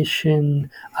information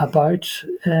about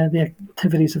the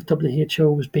activities of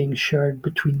WHO was being shared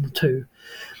between the two.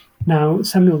 Now,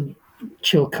 Samuel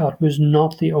Chilcot was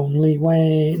not the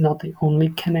only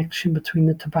connection between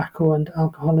the tobacco and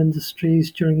alcohol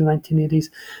industries during the 1980s,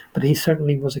 but he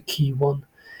certainly was a key one.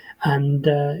 And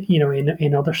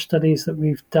in other studies that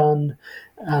we've done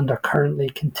and are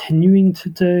currently continuing to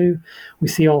do, we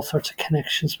see all sorts of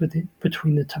connections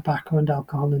between the tobacco and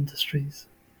alcohol industries.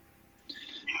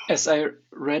 As I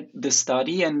read the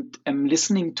study and am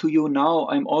listening to you now,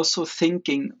 I'm also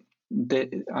thinking that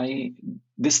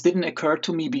this didn't occur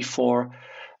to me before.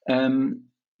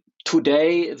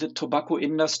 Today, the tobacco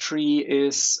industry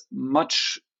is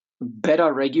much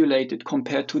better regulated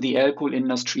compared to the alcohol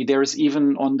industry. There is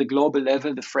even on the global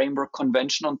level the Framework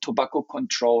Convention on Tobacco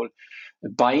Control, a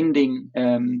binding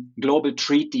global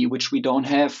treaty, which we don't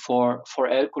have for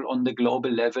alcohol on the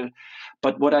global level.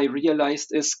 But what I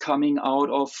realized is coming out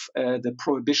of the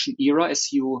Prohibition era,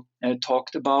 as you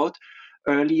talked about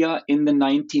earlier in the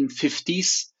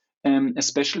 1950s,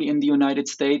 especially in the United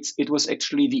States, it was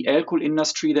actually the alcohol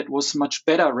industry that was much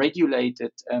better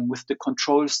regulated with the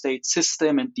control state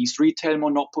system and these retail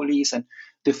monopolies and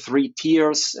the three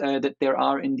tiers that there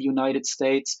are in the United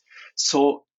States.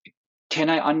 So can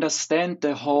I understand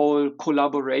the whole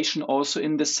collaboration also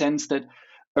in the sense that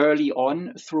early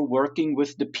on, through working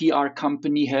with the PR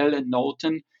company Hell and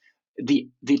Knowlton, the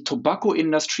tobacco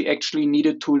industry actually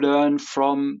needed to learn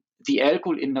from the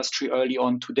alcohol industry early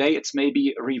on? Today it's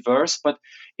maybe reverse, but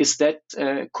is that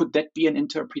could that be an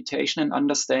interpretation and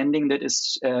understanding that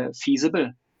is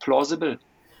feasible, plausible?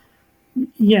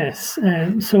 Yes.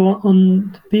 So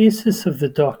on the basis of the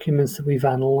documents that we've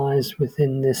analysed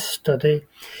within this study,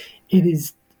 it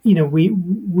is,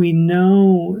 we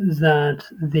know that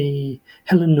the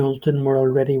Hill and Knowlton were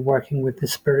already working with the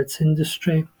spirits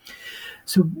industry.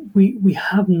 So we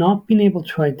have not been able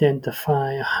to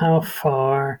identify how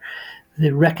far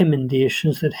the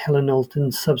recommendations that Hill and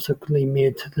Knowlton subsequently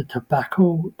made to the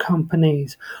tobacco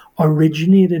companies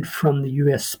originated from the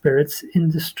US spirits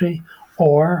industry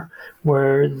or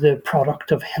were the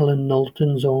product of Hill and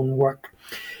Knowlton's own work.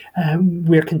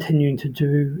 We're continuing to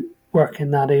do work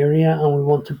in that area, and we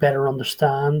want to better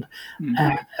understand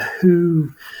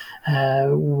who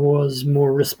was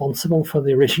more responsible for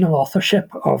the original authorship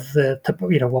of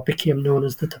what became known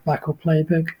as the Tobacco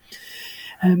Playbook.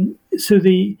 So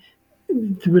the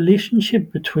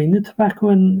relationship between the tobacco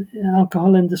and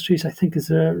alcohol industries, I think,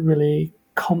 is a really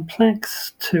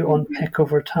complex to unpick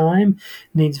over time,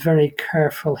 needs very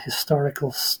careful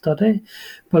historical study.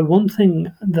 But one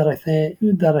thing that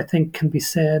I think can be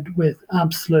said with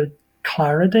absolute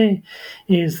clarity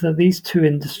is that these two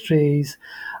industries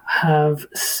have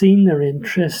seen their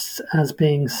interests as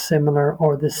being similar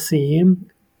or the same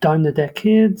down the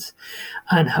decades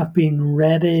and have been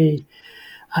ready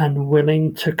and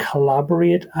willing to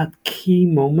collaborate at key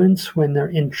moments when their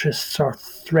interests are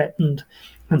threatened.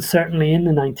 And certainly in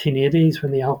the 1980s,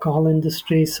 when the alcohol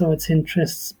industry saw its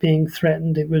interests being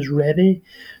threatened, it was ready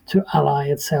to ally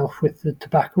itself with the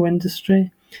tobacco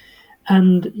industry.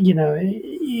 And,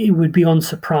 it would be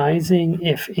unsurprising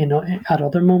if at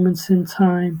other moments in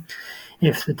time,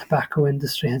 if the tobacco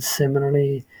industry had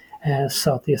similarly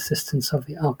sought the assistance of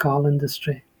the alcohol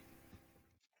industry.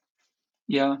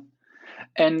 Yeah.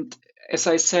 And as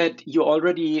I said, you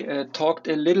already talked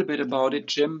a little bit about it,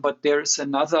 Jim, but there's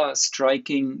another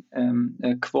striking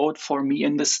quote for me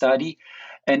in the study.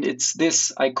 And it's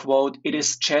this, I quote, "It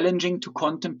is challenging to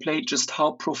contemplate just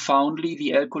how profoundly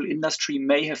the alcohol industry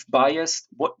may have biased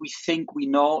what we think we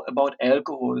know about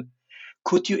alcohol."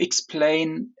 Could you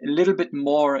explain a little bit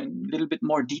more, in a little bit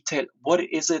more detail, what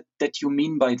is it that you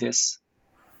mean by this?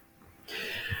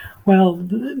 Well,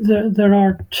 there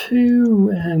are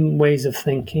two ways of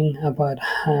thinking about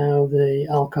how the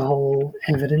alcohol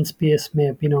evidence base may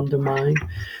have been undermined.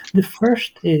 The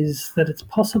first is that it's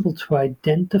possible to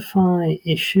identify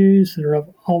issues that are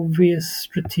of obvious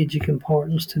strategic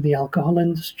importance to the alcohol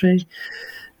industry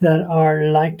that are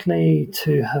likely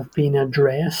to have been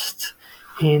addressed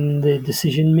in the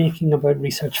decision making about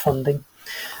research funding.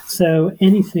 So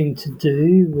anything to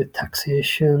do with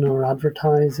taxation or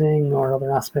advertising or other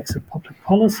aspects of public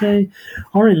policy,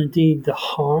 or indeed the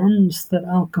harms that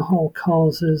alcohol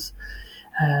causes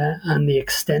and the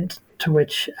extent to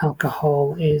which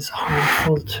alcohol is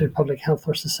harmful to public health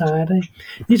or society.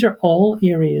 These are all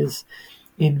areas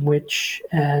in which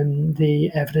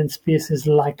the evidence base is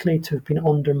likely to have been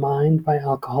undermined by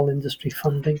alcohol industry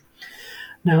funding.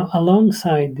 Now,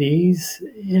 alongside these,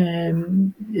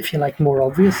 if you like, more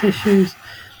obvious issues,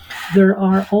 there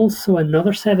are also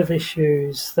another set of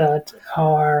issues that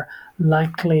are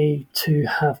likely to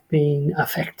have been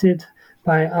affected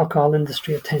by alcohol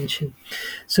industry attention.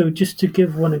 So, just to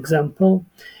give one example,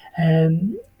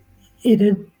 it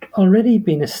had already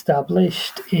been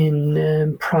established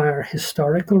in prior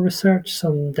historical research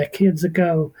some decades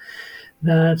ago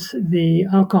that the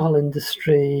alcohol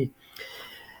industry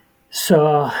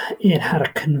saw it had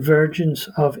a convergence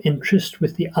of interest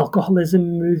with the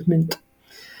alcoholism movement,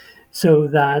 so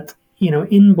that,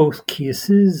 in both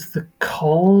cases, the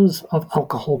cause of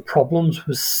alcohol problems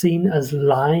was seen as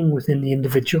lying within the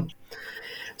individual.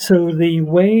 So the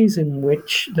ways in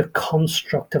which the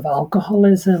construct of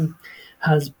alcoholism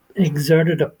has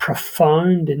exerted a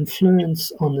profound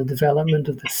influence on the development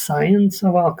of the science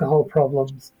of alcohol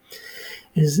problems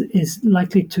is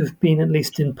likely to have been, at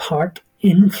least in part,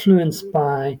 influenced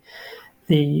by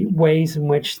the ways in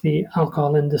which the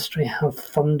alcohol industry have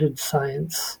funded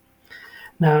science.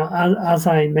 Now, as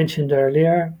I mentioned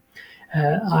earlier,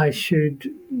 I should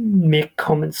make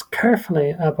comments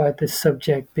carefully about this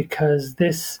subject because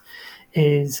this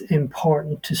is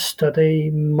important to study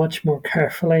much more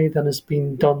carefully than has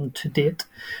been done to date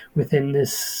within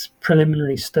this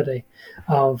preliminary study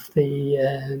of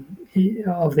the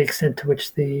extent to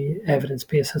which the evidence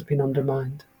base has been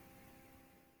undermined.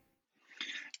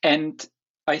 And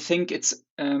I think it's,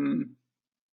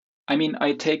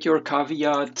 I take your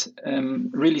caveat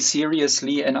really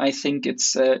seriously, and I think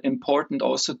it's important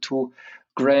also to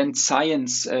grant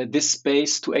science this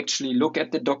space to actually look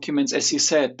at the documents. As you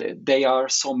said, they are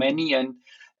so many, and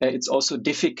it's also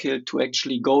difficult to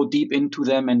actually go deep into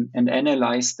them and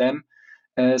analyze them.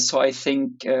 So I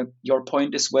think your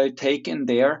point is well taken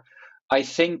there. I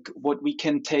think what we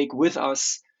can take with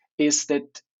us is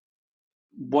that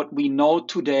what we know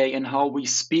today and how we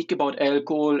speak about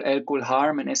alcohol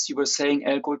harm, and as you were saying,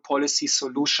 alcohol policy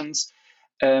solutions,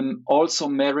 also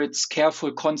merits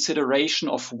careful consideration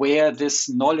of where this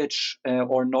knowledge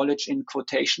or knowledge in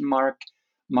quotation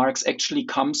marks actually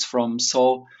comes from.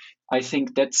 So I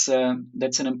think that's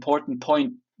an important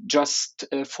point, just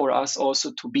for us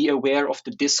also to be aware of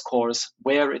the discourse,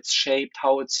 where it's shaped,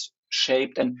 how it's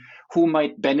shaped, and who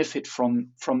might benefit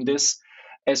from this.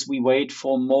 As we wait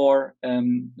for more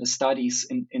studies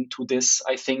into this,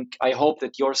 I hope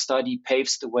that your study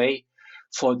paves the way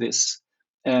for this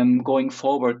going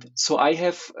forward. So I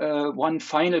have one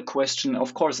final question.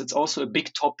 Of course, it's also a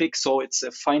big topic, so it's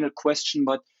a final question,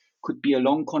 but could be a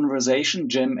long conversation,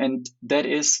 Jim. And that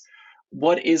is,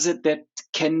 what is it that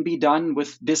can be done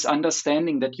with this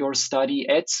understanding that your study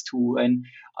adds to? And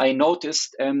I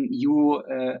noticed you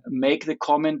make the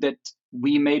comment that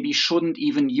we maybe shouldn't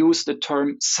even use the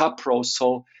term SAPRO,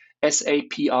 so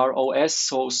SAPROS,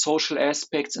 so social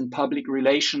aspects and public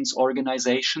relations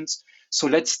organizations. So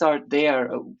let's start there.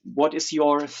 What is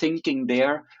your thinking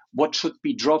there? What should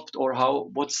be dropped, or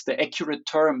what's the accurate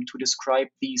term to describe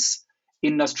these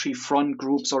industry front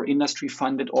groups or industry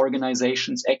funded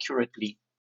organizations accurately?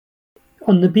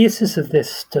 On the basis of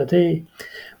this study,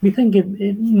 we think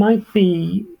it might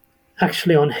be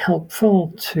actually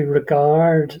unhelpful to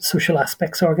regard social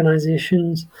aspects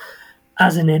organizations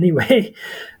as in any way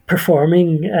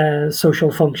performing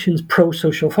social functions,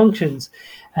 pro-social functions.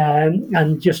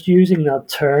 And just using that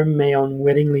term may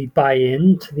unwittingly buy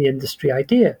into the industry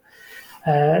idea.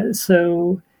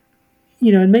 So,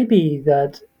 it may be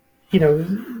that,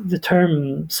 the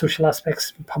term social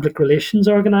aspects public relations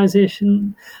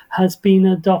organization has been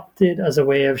adopted as a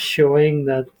way of showing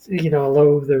that,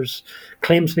 although there's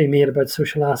claims being made about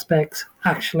social aspects,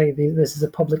 actually this is a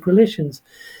public relations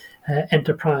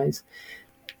enterprise.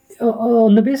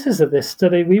 On the basis of this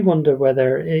study, we wonder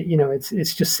whether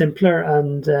it's just simpler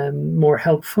and more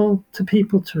helpful to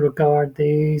people to regard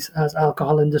these as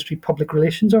alcohol industry public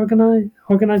relations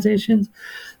organizations.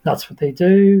 That's what they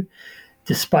do,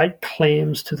 despite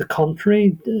claims to the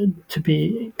contrary,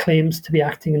 claims to be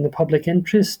acting in the public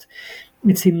interest.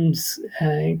 It seems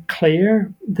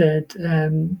clear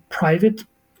that private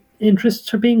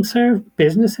interests are being served,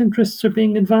 business interests are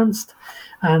being advanced,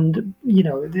 and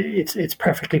it's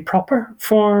perfectly proper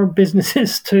for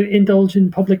businesses to indulge in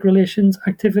public relations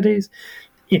activities.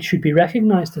 It should be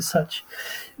recognised as such.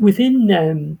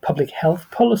 Within public health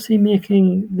policy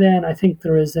making, then I think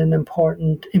there is an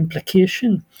important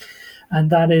implication,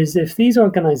 and that is, if these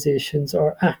organisations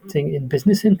are acting in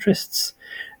business interests,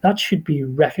 that should be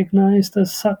recognised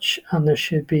as such, and there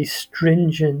should be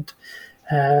stringent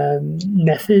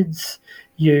methods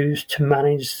used to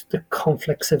manage the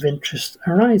conflicts of interest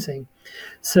arising.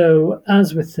 So,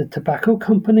 as with the tobacco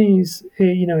companies,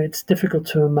 it's difficult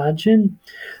to imagine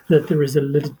that there is a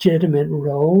legitimate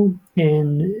role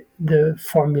in the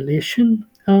formulation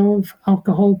of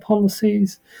alcohol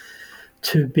policies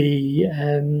to be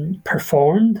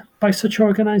performed by such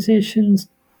organisations.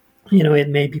 It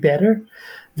may be better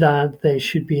that they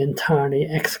should be entirely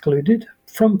excluded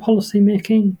from policy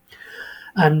making.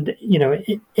 And,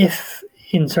 if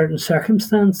in certain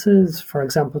circumstances, for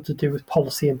example, to do with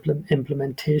policy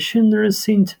implementation, there is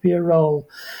seen to be a role,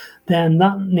 then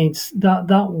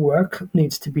that work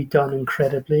needs to be done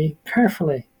incredibly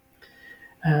carefully.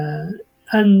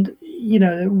 And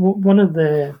one of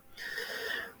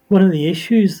the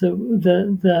issues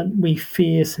that we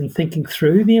face in thinking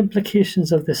through the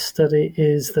implications of this study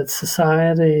is that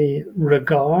society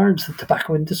regards the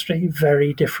tobacco industry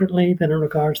very differently than it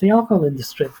regards the alcohol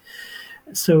industry.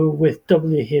 So with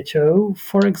WHO,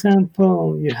 for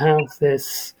example, you have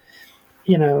this,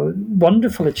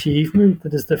 wonderful achievement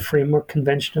that is the Framework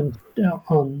Convention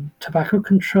on Tobacco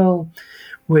Control,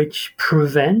 which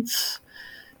prevents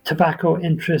tobacco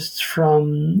interests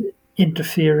from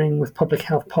interfering with public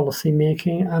health policy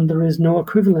making, and there is no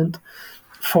equivalent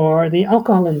for the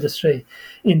alcohol industry.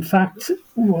 In fact,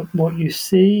 what you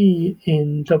see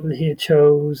in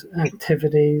WHO's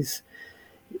activities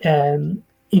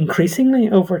increasingly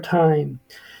over time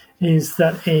is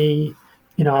that a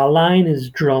line is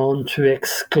drawn to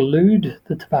exclude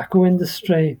the tobacco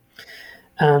industry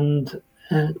and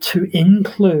to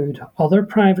include other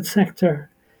private sector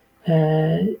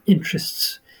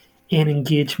interests in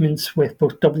engagements with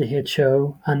both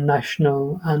WHO and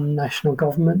national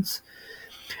governments.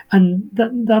 And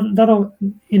that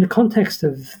in the context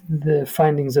of the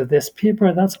findings of this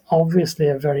paper, that's obviously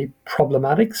a very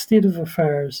problematic state of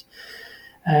affairs,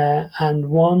 and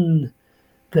one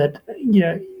that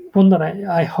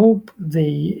I hope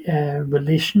the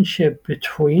relationship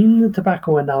between the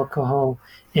tobacco and alcohol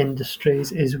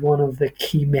industries is one of the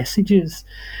key messages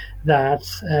that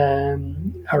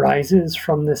arises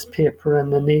from this paper,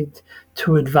 and the need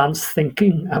to advance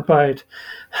thinking about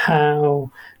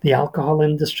how the alcohol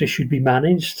industry should be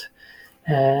managed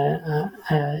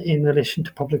in relation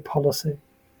to public policy.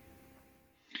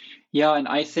 Yeah, and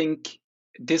I think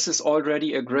this is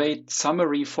already a great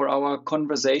summary for our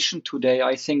conversation today.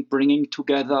 I think bringing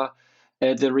together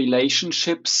the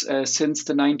relationships since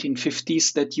the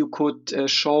 1950s that you could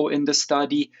show in the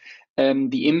study,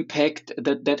 the impact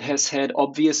that has had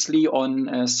obviously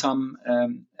on some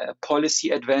policy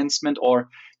advancement or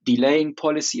delaying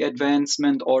policy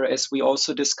advancement, or as we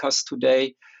also discussed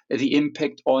today, the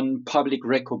impact on public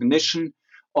recognition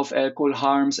of alcohol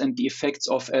harms and the effects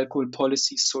of alcohol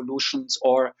policy solutions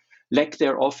or lack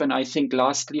thereof. And I think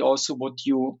lastly also what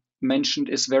you mentioned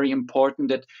is very important,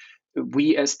 that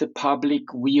we as the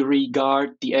public, we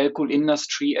regard the alcohol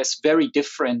industry as very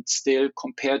different still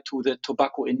compared to the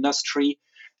tobacco industry.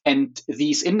 And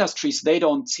these industries, they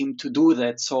don't seem to do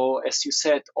that. So as you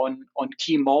said, on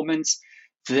key moments,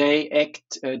 they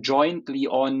act jointly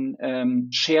on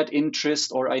shared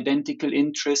interest or identical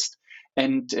interest.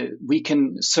 And we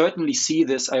can certainly see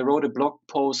this. I wrote a blog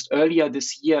post earlier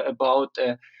this year about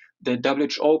the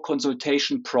WHO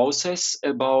consultation process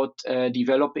about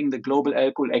developing the Global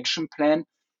Alcohol Action Plan.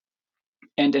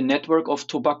 And a network of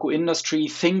tobacco industry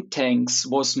think tanks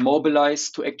was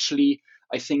mobilized to actually,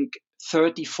 I think,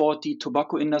 30, 40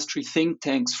 tobacco industry think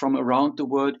tanks from around the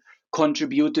world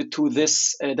contributed to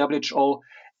this WHO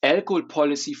alcohol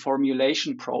policy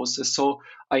formulation process. So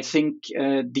I think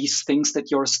these things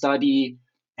that your study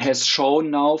has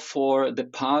shown now for the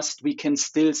past, we can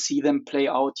still see them play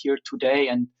out here today.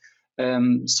 And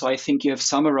so I think you have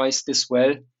summarized this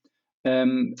well.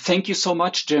 Thank you so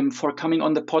much, Jim, for coming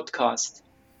on the podcast.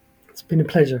 It's been a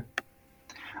pleasure.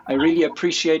 I really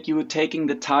appreciate you taking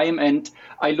the time, and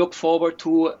I look forward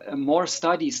to more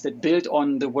studies that build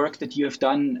on the work that you have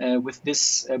done with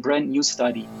this brand new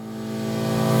study.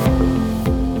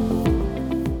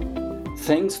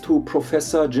 Thanks to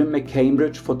Professor Jim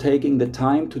McCambridge for taking the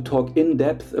time to talk in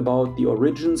depth about the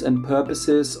origins and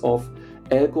purposes of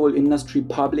alcohol industry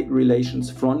public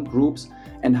relations front groups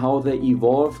and how they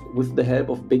evolved with the help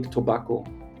of big tobacco.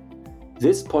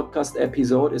 This podcast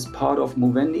episode is part of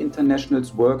Movendi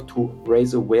International's work to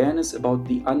raise awareness about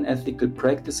the unethical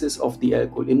practices of the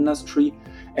alcohol industry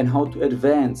and how to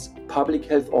advance public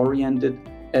health-oriented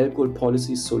alcohol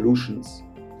policy solutions.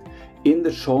 In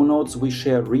the show notes, we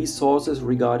share resources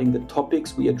regarding the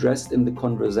topics we addressed in the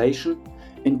conversation,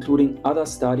 including other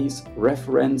studies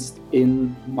referenced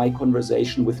in my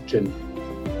conversation with Jim.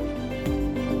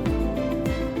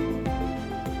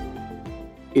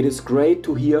 It is great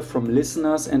to hear from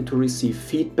listeners and to receive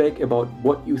feedback about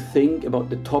what you think about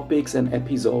the topics and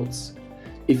episodes.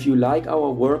 If you like our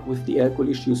work with the Alcohol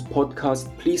Issues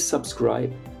podcast, please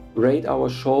subscribe, rate our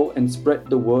show, and spread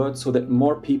the word so that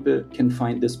more people can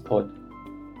find this pod.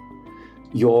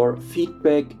 Your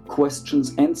feedback,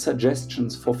 questions, and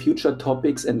suggestions for future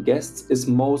topics and guests is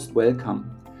most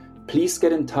welcome. Please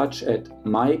get in touch at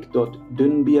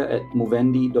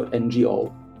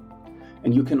mike.dünnbier@movendi.ngo.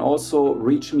 And you can also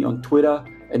reach me on Twitter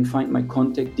and find my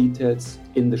contact details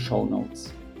in the show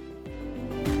notes.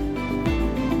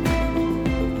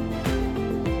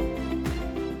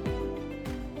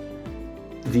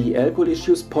 The Alcohol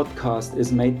Issues podcast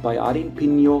is made by Arin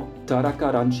Pinho,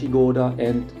 Taraka Ranchigoda,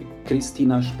 and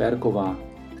Kristina Sperkova.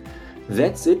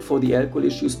 That's it for the Alcohol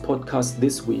Issues podcast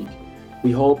this week.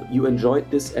 We hope you enjoyed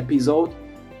this episode.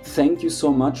 Thank you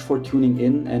so much for tuning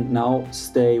in, and now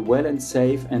stay well and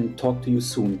safe, and talk to you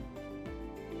soon.